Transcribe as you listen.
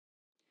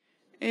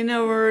In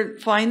our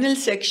final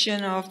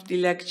section of the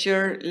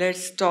lecture,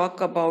 let's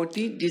talk about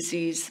the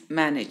disease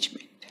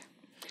management.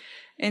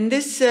 In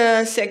this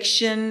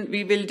section,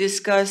 we will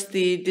discuss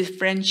the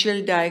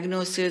differential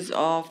diagnosis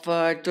of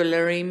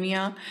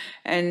tularemia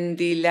and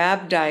the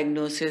lab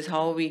diagnosis,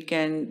 how we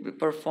can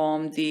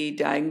perform the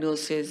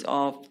diagnosis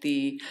of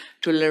the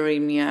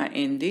tularemia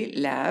in the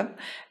lab,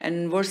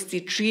 and what's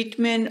the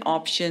treatment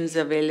options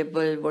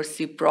available, what's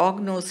the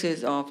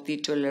prognosis of the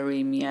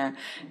tularemia,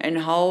 and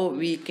how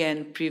we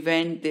can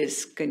prevent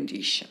this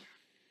condition.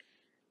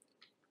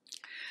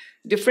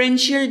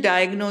 Differential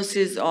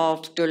diagnosis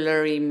of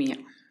tularemia.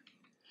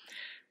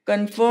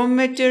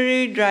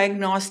 Confirmatory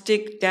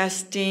diagnostic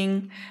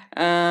testing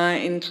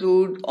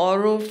include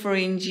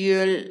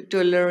oropharyngeal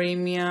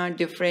tularemia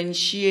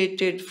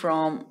differentiated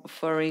from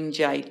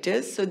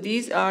pharyngitis. So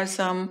these are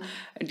some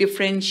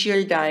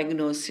differential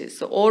diagnoses.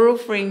 So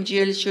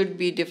oropharyngeal should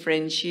be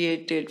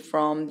differentiated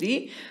from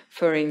the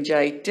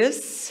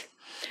pharyngitis.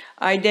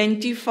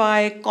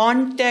 Identify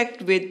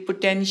contact with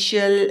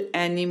potential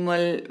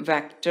animal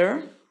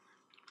vector.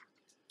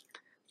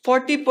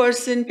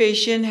 40%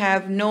 patients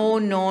have no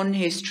known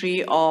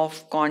history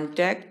of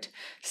contact,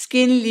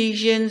 skin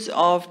lesions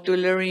of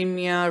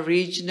tularemia,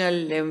 regional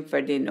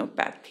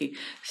lymphadenopathy.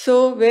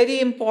 So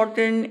very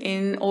important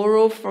in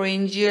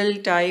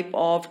oropharyngeal type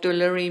of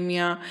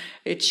tularemia,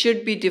 it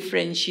should be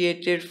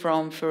differentiated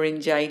from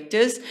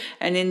pharyngitis.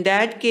 And in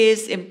that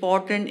case,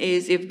 important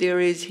is if there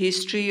is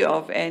history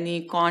of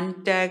any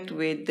contact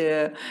with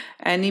the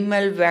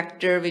animal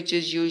vector, which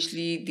is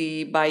usually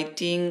the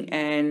biting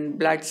and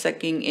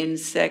blood-sucking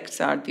insects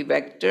are the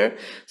vector.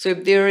 So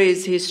if there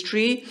is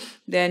history,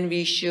 then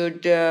we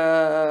should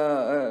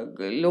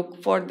look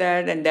for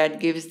that, and that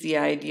gives the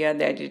idea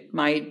that it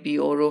might be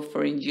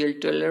oropharyngeal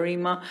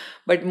tularemia,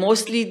 but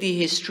mostly the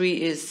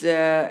history is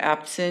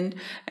absent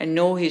and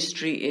no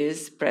history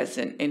is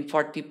present in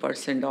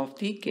 40% of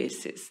the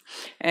cases.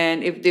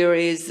 And if there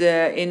is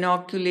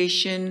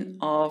inoculation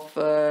of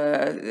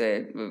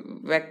the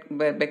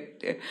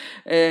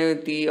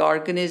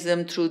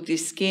organism through the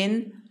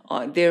skin,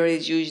 there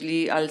is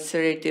usually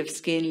ulcerative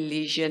skin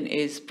lesion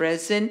is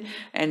present,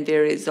 and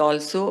there is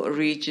also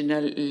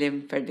regional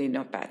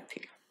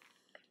lymphadenopathy.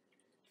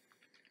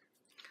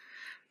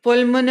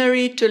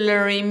 Pulmonary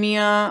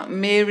tularemia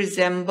may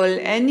resemble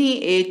any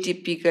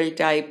atypical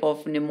type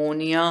of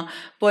pneumonia.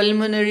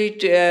 Pulmonary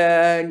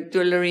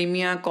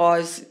tularemia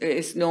cause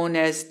is known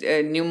as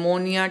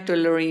pneumonia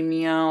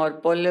tularemia or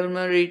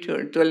pulmonary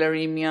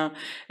tularemia.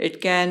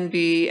 It can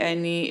be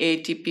any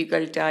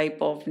atypical type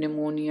of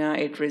pneumonia.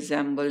 It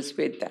resembles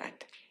with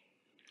that.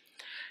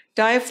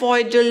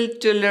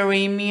 Typhoidal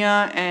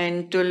tularemia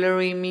and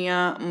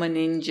tularemia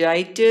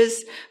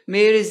meningitis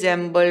may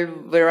resemble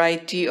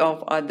variety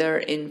of other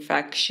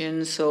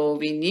infections, so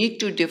we need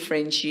to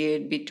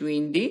differentiate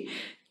between the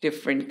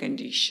different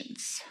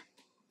conditions.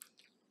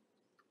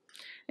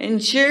 In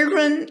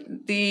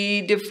children,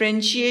 the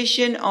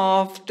differentiation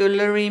of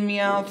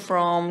tularemia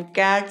from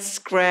cat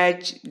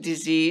scratch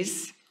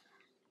disease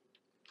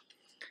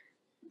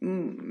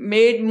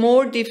made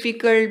more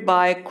difficult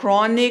by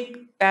chronic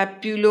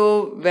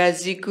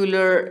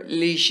papulovesicular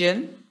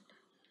lesion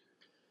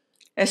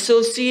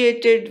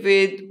associated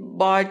with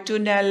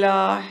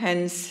Bartonella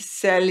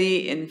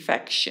henselae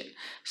infection.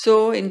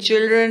 So in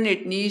children,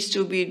 it needs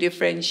to be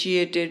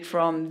differentiated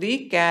from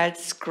the cat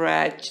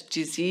scratch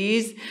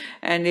disease,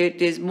 and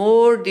it is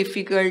more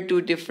difficult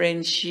to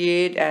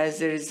differentiate as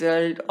a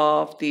result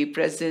of the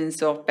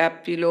presence of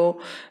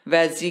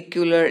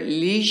papulovesicular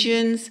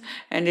lesions,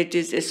 and it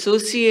is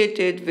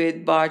associated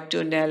with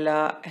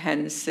Bartonella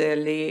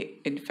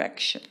henselae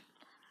infection.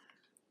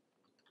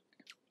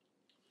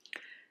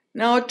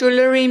 Now,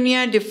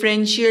 tularemia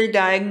differential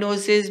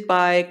diagnosis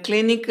by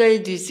clinical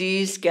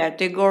disease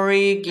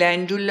category: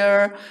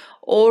 glandular,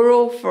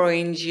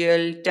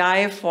 oropharyngeal,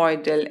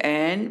 typhoidal,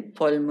 and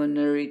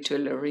pulmonary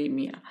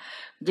tularemia.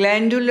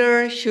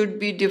 Glandular should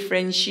be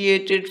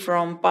differentiated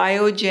from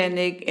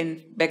pyogenic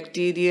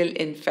bacterial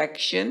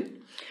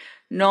infection,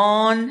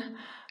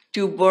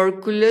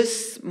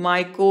 non-tuberculous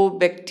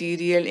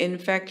mycobacterial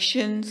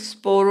infection,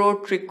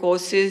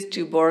 sporotrichosis,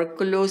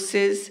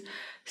 tuberculosis,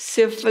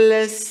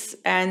 syphilis,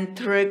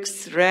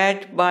 anthrax,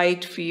 rat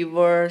bite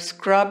fever,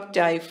 scrub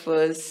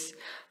typhus,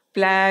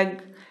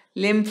 plague,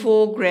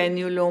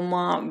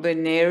 lymphogranuloma,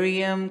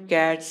 venereum,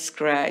 cat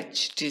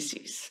scratch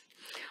disease.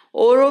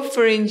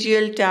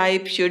 Oropharyngeal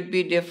type should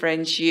be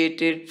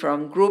differentiated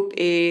from group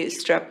A,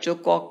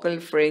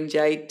 streptococcal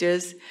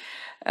pharyngitis,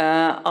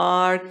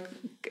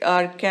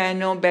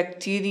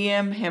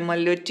 Arcanobacterium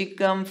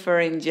hemolyticum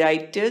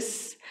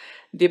pharyngitis,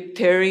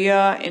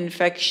 diphtheria,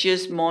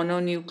 infectious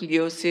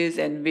mononucleosis,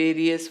 and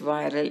various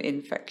viral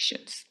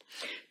infections.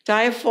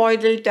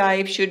 Typhoidal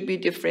type should be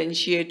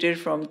differentiated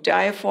from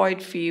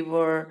typhoid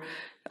fever,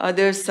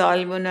 other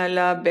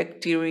salmonella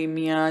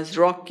bacteremias,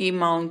 Rocky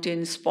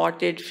Mountain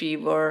spotted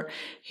fever,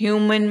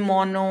 human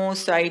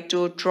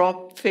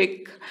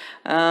monocytotrophic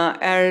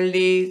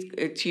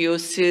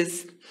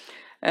ehrlichiosis,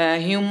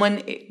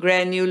 human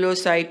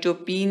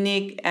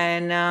granulocytopenic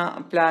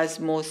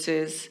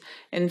anaplasmosis,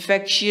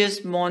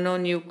 infectious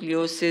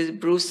mononucleosis,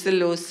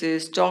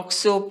 brucellosis,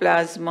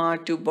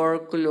 toxoplasma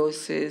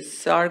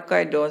tuberculosis,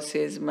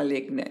 sarcoidosis,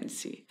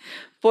 malignancy.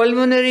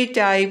 Pulmonary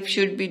type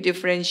should be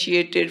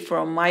differentiated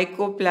from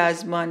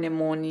mycoplasma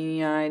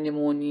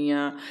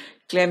pneumonia,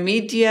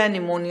 chlamydia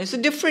pneumonia. So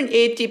different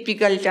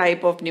atypical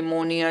type of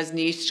pneumonias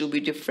needs to be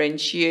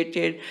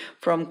differentiated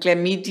from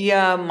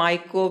chlamydia,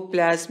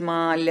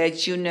 mycoplasma,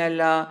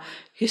 legionella,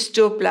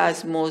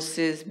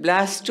 histoplasmosis,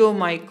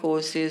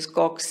 blastomycosis,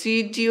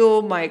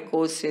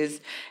 coccidiomycosis,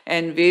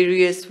 and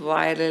various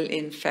viral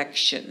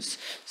infections.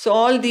 So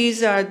all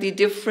these are the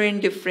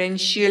different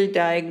differential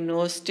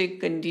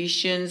diagnostic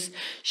conditions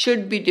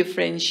should be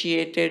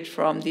differentiated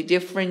from the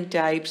different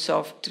types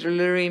of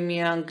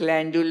tularemia,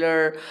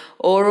 glandular,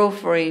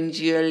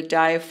 oropharyngeal,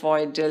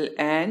 typhoidal,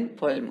 and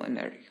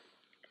pulmonary.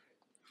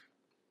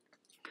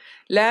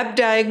 Lab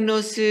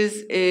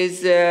diagnosis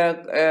is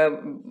by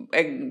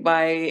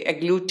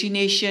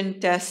agglutination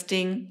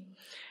testing,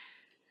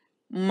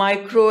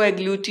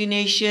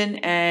 microagglutination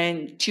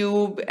and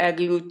tube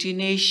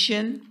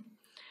agglutination.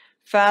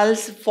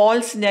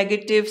 False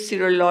negative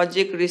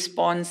serologic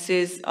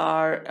responses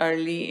are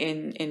early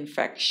in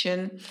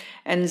infection,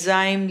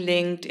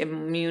 enzyme-linked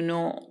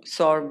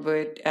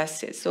immunosorbate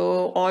assay.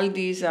 So all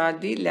these are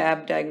the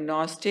lab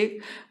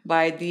diagnostic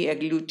by the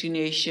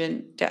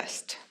agglutination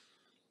test.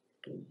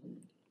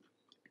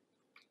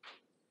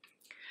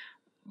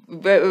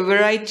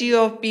 Variety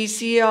of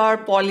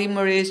PCR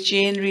polymerase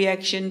chain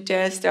reaction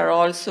tests are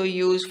also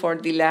used for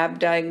the lab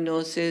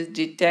diagnosis,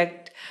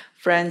 detect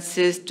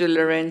Francis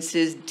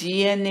tularensis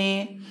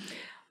DNA,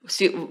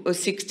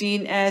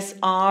 16S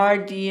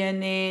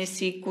rDNA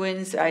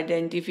sequence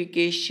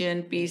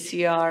identification,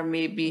 PCR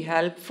may be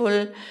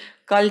helpful.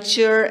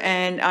 Culture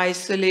and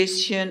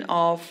isolation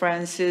of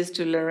Francis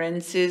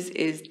tularensis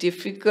is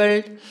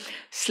difficult.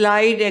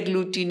 Slide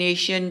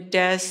agglutination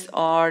test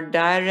or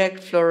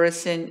direct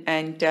fluorescent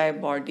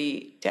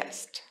antibody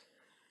test.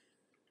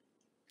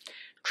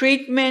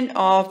 Treatment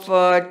of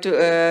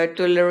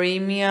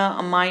tularemia,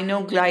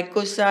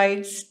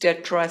 aminoglycosides,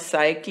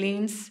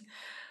 tetracyclines,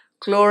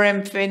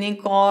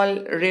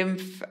 chloramphenicol,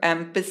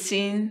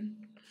 rifampicin,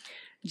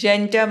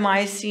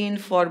 gentamicin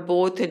for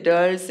both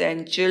adults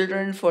and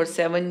children for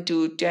 7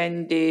 to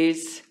 10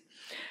 days,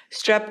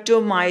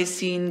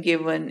 streptomycin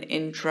given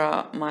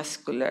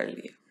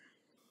intramuscularly.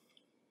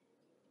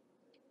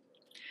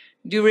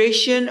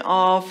 Duration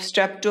of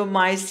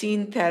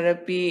streptomycin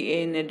therapy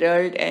in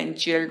adult and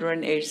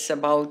children is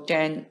about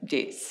 10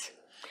 days.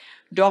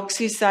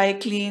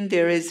 Doxycycline,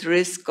 there is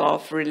risk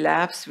of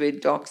relapse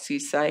with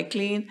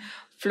doxycycline.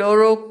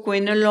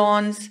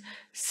 Fluoroquinolones,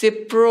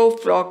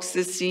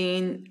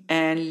 ciprofloxacin,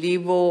 and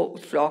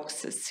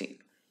levofloxacin.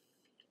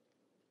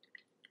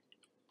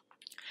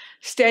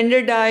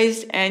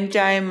 Standardized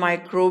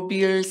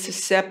antimicrobial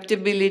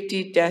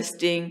susceptibility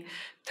testing,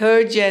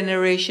 third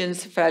generation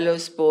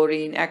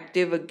cephalosporin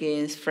active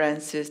against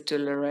Francis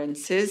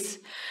tularensis.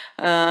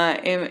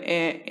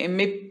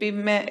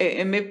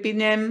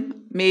 Imipinem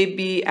may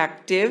be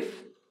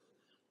active.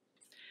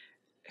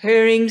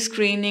 Hearing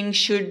screening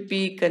should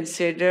be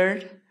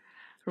considered.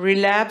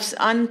 Relapse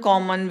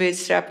uncommon with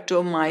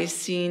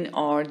streptomycin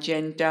or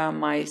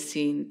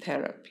gentamicin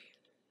therapy.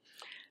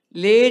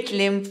 Late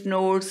lymph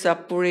node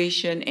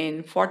suppuration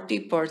in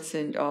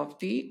 40% of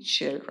the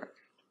children.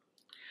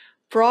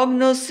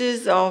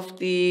 Prognosis of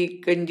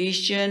the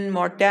condition,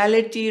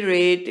 mortality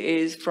rate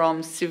is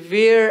from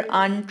severe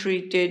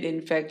untreated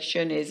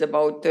infection is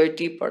about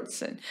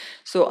 30%.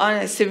 So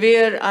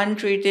severe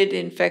untreated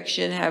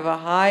infection have a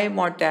high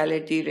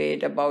mortality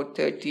rate, about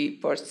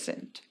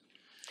 30%.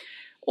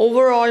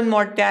 Overall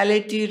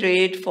mortality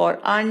rate for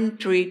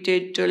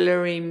untreated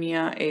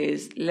tularemia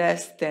is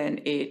less than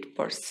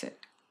 8%.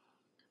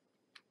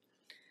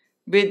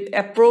 With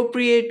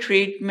appropriate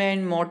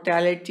treatment,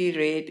 mortality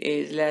rate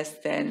is less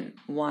than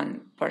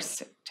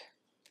 1%.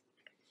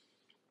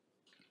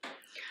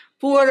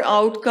 Poor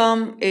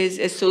outcome is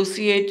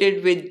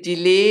associated with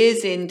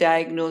delays in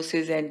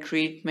diagnosis and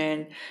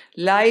treatment.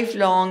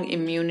 Lifelong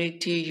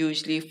immunity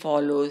usually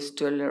follows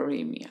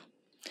tularemia.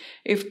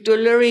 If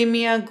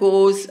tularemia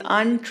goes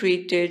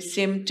untreated,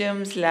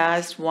 symptoms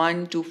last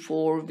 1 to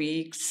 4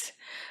 weeks,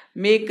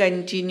 may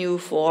continue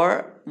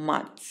for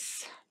months.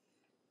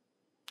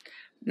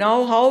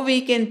 Now, how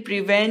we can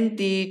prevent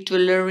the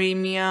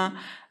tularemia?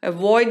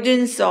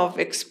 Avoidance of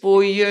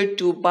exposure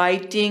to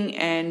biting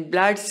and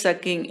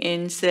blood-sucking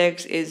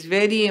insects is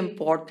very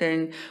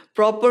important.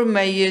 Proper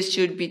measures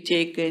should be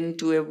taken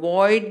to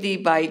avoid the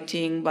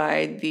biting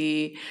by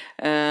the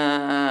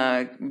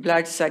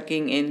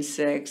blood-sucking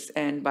insects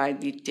and by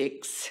the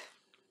ticks.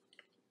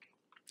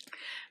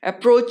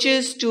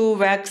 Approaches to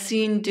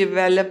vaccine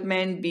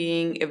development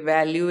being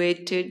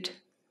evaluated.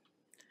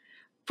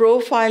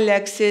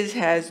 Prophylaxis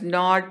has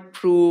not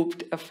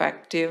proved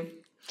effective.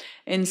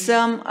 In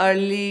some,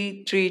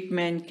 early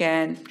treatment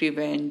can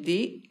prevent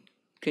the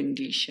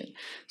condition.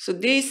 So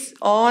this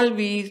all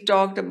we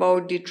talked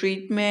about the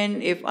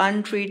treatment. If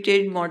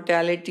untreated,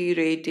 mortality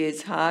rate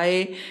is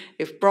high.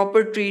 If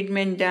proper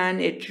treatment done,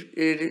 it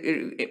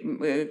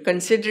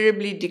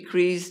considerably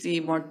decrease the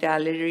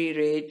mortality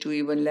rate to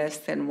even less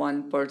than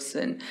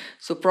 1%.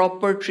 So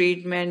proper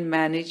treatment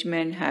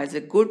management has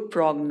a good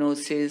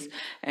prognosis,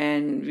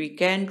 and we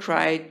can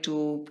try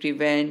to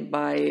prevent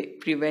by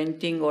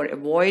preventing or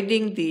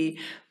avoiding the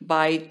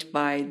bite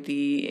by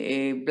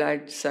the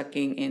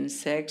blood-sucking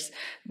insects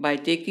by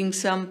taking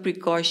some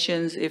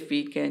precautions if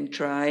we can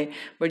try,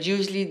 but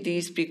usually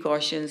these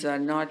precautions are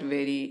not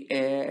very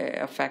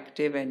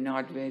effective and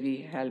not very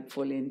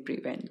helpful in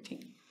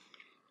preventing.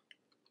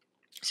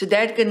 So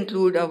that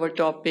concludes our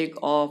topic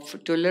of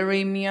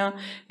tularemia,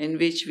 in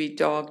which we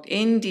talked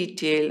in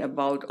detail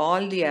about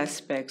all the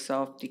aspects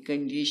of the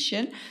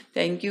condition.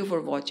 Thank you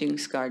for watching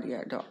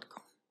sqadia.com.